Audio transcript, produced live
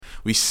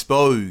We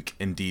spoke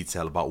in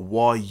detail about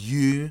why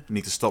you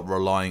need to stop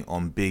relying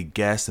on big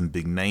guests and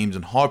big names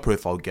and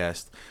high-profile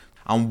guests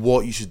and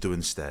what you should do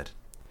instead.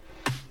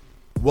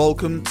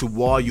 Welcome to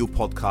Why Your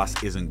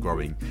Podcast Isn't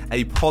Growing,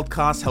 a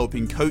podcast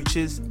helping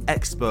coaches,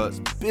 experts,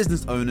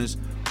 business owners,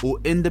 or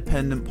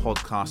independent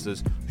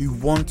podcasters who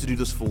want to do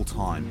this full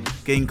time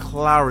gain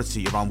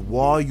clarity around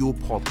why your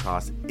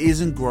podcast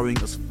isn't growing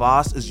as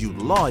fast as you'd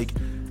like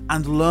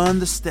and learn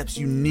the steps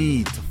you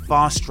need to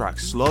fast track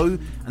slow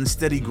and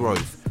steady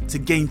growth to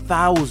gain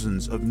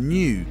thousands of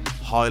new,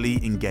 highly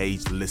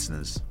engaged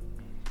listeners.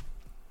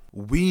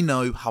 We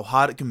know how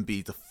hard it can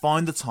be to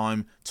find the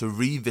time to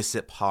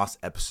revisit past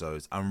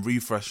episodes and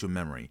refresh your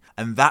memory,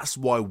 and that's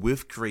why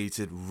we've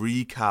created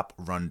Recap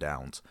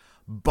Rundowns,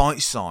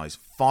 bite-sized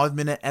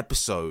 5-minute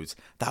episodes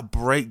that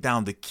break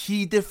down the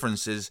key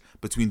differences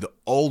between the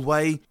old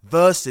way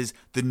versus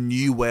the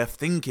new way of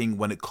thinking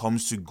when it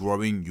comes to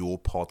growing your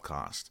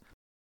podcast.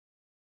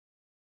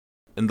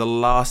 In the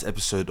last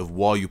episode of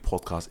Why Your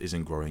Podcast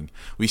Isn't Growing,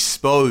 we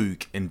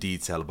spoke in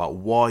detail about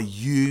why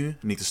you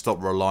need to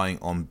stop relying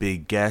on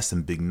big guests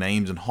and big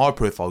names and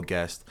high-profile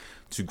guests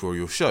to grow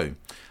your show,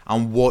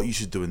 and what you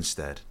should do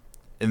instead.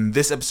 In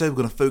this episode,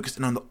 we're going to focus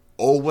in on the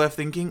old way of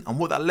thinking and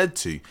what that led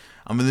to,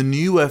 and with the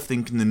new way of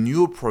thinking, the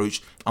new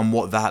approach, and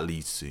what that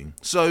leads to.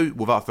 So,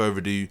 without further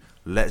ado,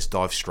 let's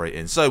dive straight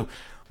in. So,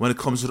 when it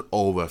comes to the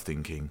old way of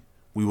thinking,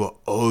 we were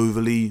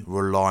overly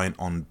reliant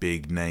on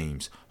big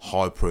names,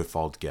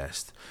 high-profile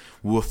guests.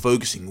 We were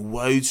focusing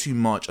way too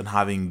much on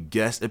having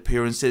guest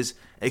appearances,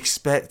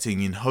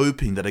 expecting and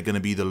hoping that they're going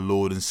to be the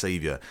Lord and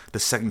Savior, the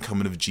second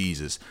coming of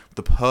Jesus,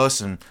 the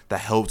person that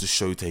helped the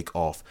show take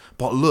off.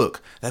 But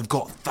look, they've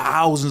got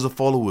thousands of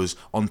followers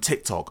on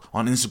TikTok,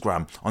 on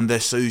Instagram, on their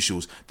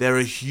socials. They're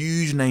a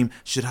huge name,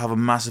 should have a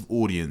massive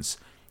audience.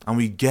 And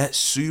we get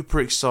super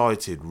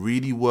excited,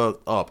 really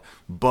worked up,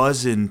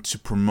 buzzing to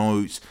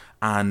promote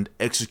and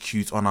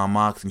execute on our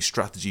marketing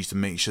strategies to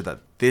make sure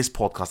that this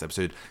podcast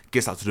episode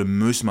gets out to the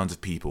most amount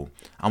of people.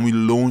 And we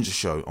launch a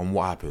show, and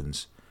what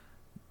happens?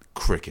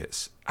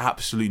 Crickets.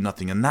 Absolutely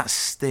nothing. And that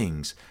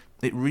stings.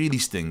 It really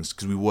stings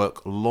because we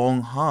work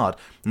long, hard,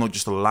 not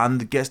just to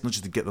land the guests, not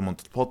just to get them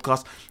onto the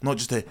podcast, not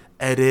just to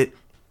edit,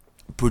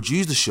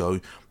 produce the show,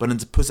 but then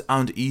to put it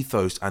out into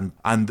ethos and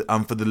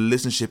for the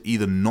listenership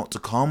either not to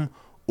come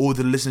or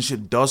the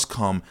listenership does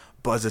come,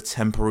 but as a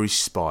temporary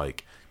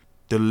spike.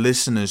 The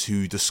listeners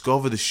who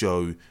discover the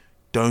show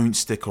don't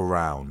stick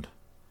around.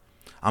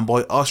 And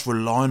by us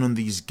relying on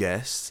these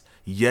guests,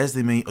 yes,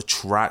 they may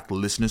attract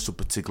listeners to a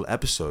particular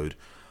episode,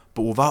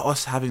 but without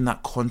us having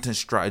that content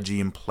strategy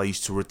in place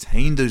to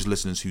retain those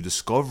listeners who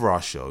discover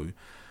our show,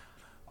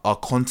 our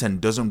content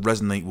doesn't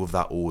resonate with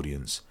that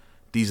audience.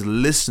 These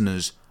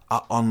listeners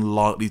are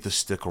unlikely to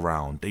stick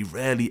around. They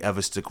rarely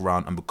ever stick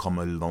around and become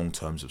a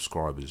long-term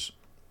subscribers.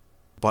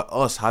 By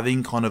us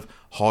having kind of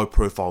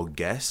high-profile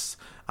guests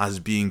as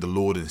being the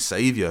Lord and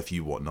Savior, if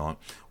you whatnot,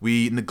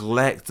 we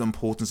neglect the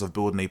importance of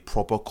building a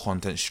proper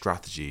content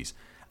strategies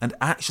and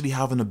actually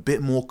having a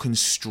bit more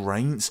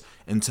constraints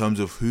in terms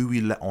of who we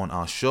let on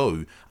our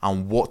show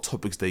and what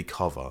topics they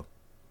cover.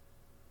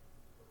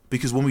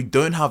 Because when we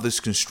don't have those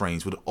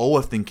constraints with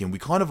our thinking, we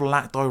kind of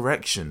lack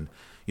direction.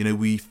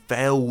 We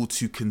fail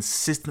to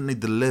consistently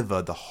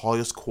deliver the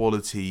highest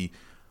quality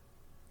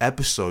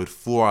episode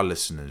for our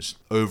listeners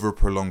over a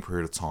prolonged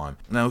period of time.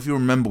 Now, if you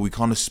remember, we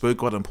kind of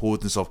spoke about the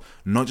importance of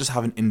not just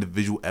having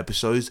individual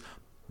episodes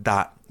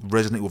that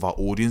resonate with our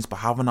audience, but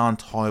having our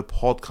entire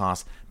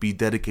podcast be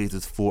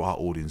dedicated for our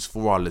audience,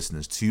 for our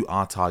listeners, to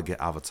our target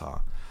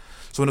avatar.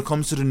 So when it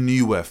comes to the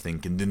new way of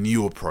thinking, the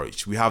new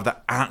approach, we have the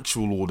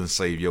actual Lord and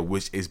Savior,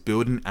 which is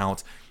building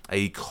out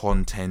a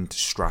content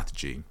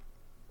strategy.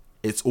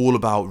 It's all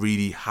about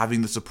really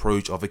having this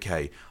approach of,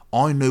 okay,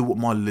 I know what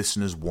my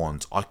listeners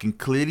want. I can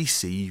clearly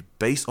see,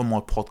 based on my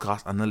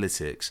podcast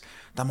analytics,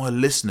 that my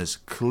listeners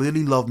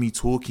clearly love me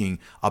talking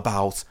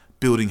about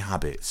building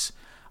habits.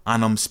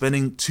 And I'm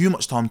spending too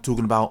much time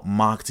talking about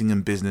marketing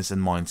and business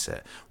and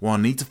mindset, where I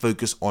need to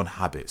focus on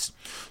habits.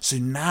 So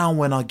now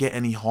when I get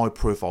any high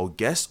profile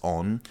guests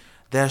on,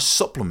 they're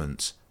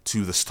supplements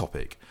to this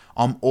topic.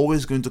 I'm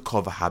always going to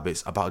cover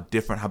habits, about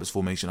different habits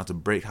formation, how to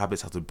break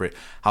habits, how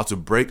to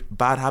break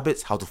bad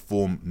habits, how to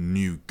form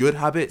new good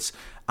habits.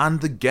 And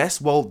the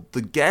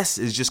guest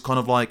is just kind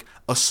of like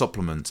a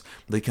supplement.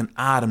 They can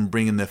add and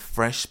bring in their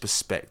fresh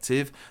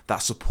perspective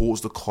that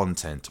supports the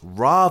content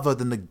rather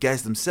than the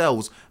guests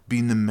themselves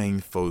being the main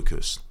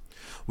focus.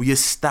 We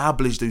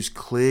establish those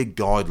clear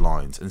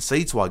guidelines and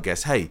say to our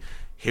guests, hey,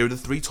 here are the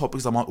 3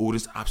 topics that my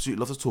audience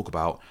absolutely love to talk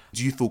about.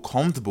 Do you feel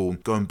comfortable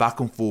going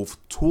back and forth,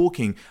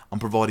 talking and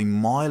providing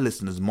my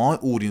listeners, my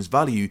audience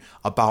value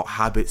about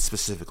habits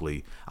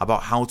specifically,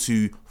 about how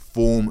to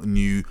form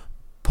new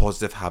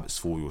positive habits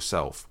for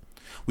yourself?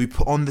 We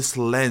put on this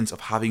lens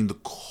of having the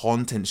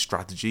content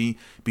strategy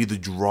be the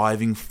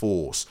driving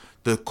force,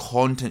 the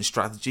content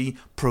strategy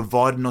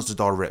providing us the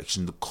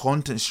direction, the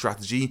content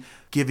strategy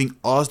giving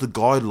us the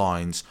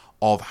guidelines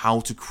of how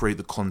to create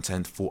the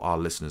content for our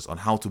listeners, on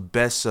how to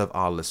best serve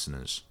our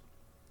listeners.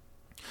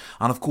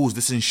 And of course,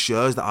 this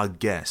ensures that our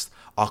guests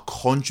are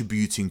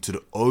contributing to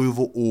the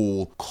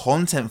overall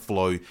content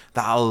flow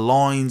that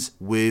aligns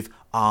with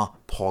our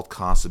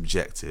podcast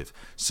objective.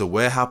 So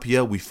we're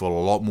happier, we feel a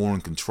lot more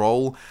in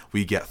control,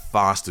 we get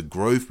faster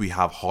growth, we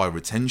have high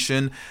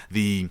retention.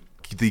 The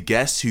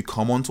guests who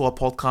come onto our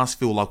podcast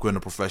feel like we're in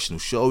a professional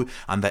show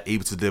and they're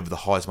able to deliver the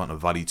highest amount of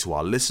value to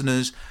our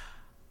listeners.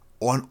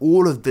 And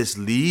all of this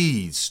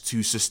leads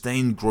to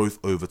sustained growth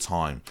over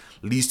time,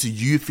 leads to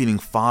you feeling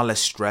far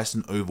less stressed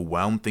and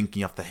overwhelmed,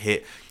 thinking you have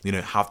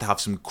to have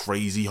some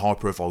crazy high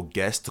profile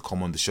guests to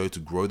come on the show to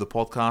grow the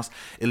podcast.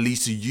 It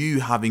leads to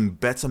you having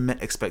better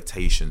met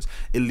expectations.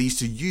 It leads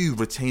to you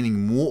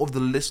retaining more of the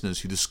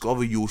listeners who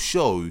discover your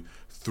show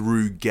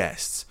through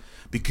guests,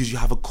 because you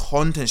have a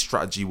content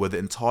strategy where the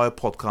entire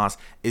podcast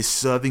is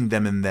serving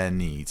them and their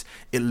needs.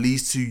 It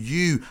leads to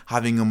you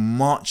having a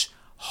much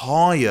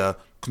higher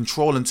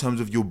control in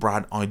terms of your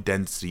brand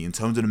identity, in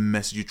terms of the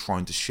message you're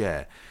trying to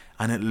share.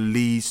 And it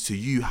leads to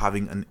you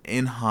having an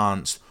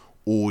enhanced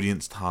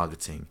audience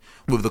targeting.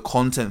 With the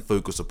content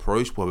focused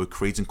approach, where we're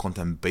creating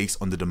content based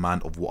on the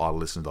demand of what our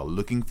listeners are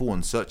looking for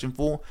and searching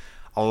for,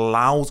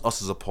 allows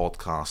us as a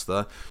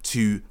podcaster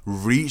to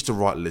reach the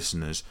right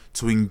listeners,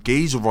 to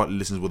engage the right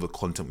listeners with the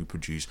content we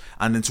produce,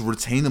 and then to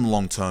retain them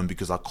long term,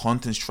 because our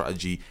content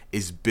strategy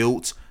is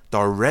built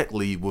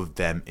directly with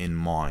them in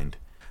mind.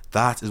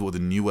 That is what the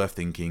new way of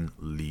thinking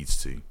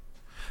leads to.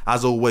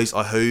 As always,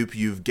 I hope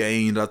you've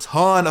gained a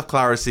ton of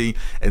clarity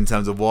in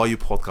terms of why your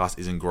podcast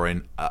isn't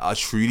growing. I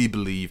truly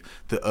believe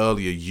the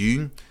earlier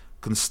you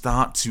can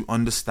start to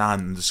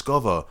understand and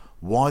discover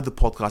why the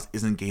podcast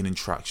isn't gaining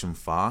traction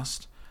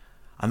fast,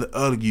 and the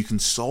earlier you can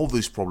solve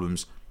those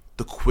problems,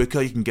 the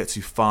quicker you can get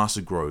to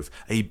faster growth,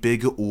 a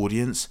bigger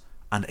audience,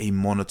 and a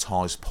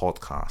monetized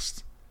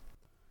podcast.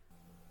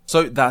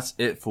 So that's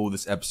it for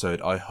this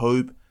episode. I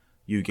hope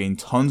you gain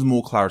tons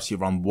more clarity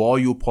around why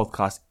your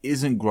podcast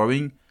isn't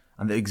growing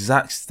and the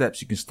exact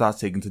steps you can start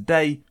taking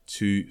today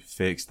to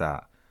fix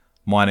that.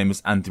 My name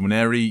is Anthony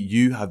Moneri.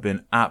 You have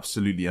been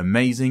absolutely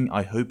amazing.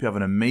 I hope you have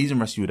an amazing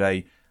rest of your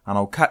day, and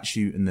I'll catch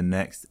you in the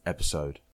next episode.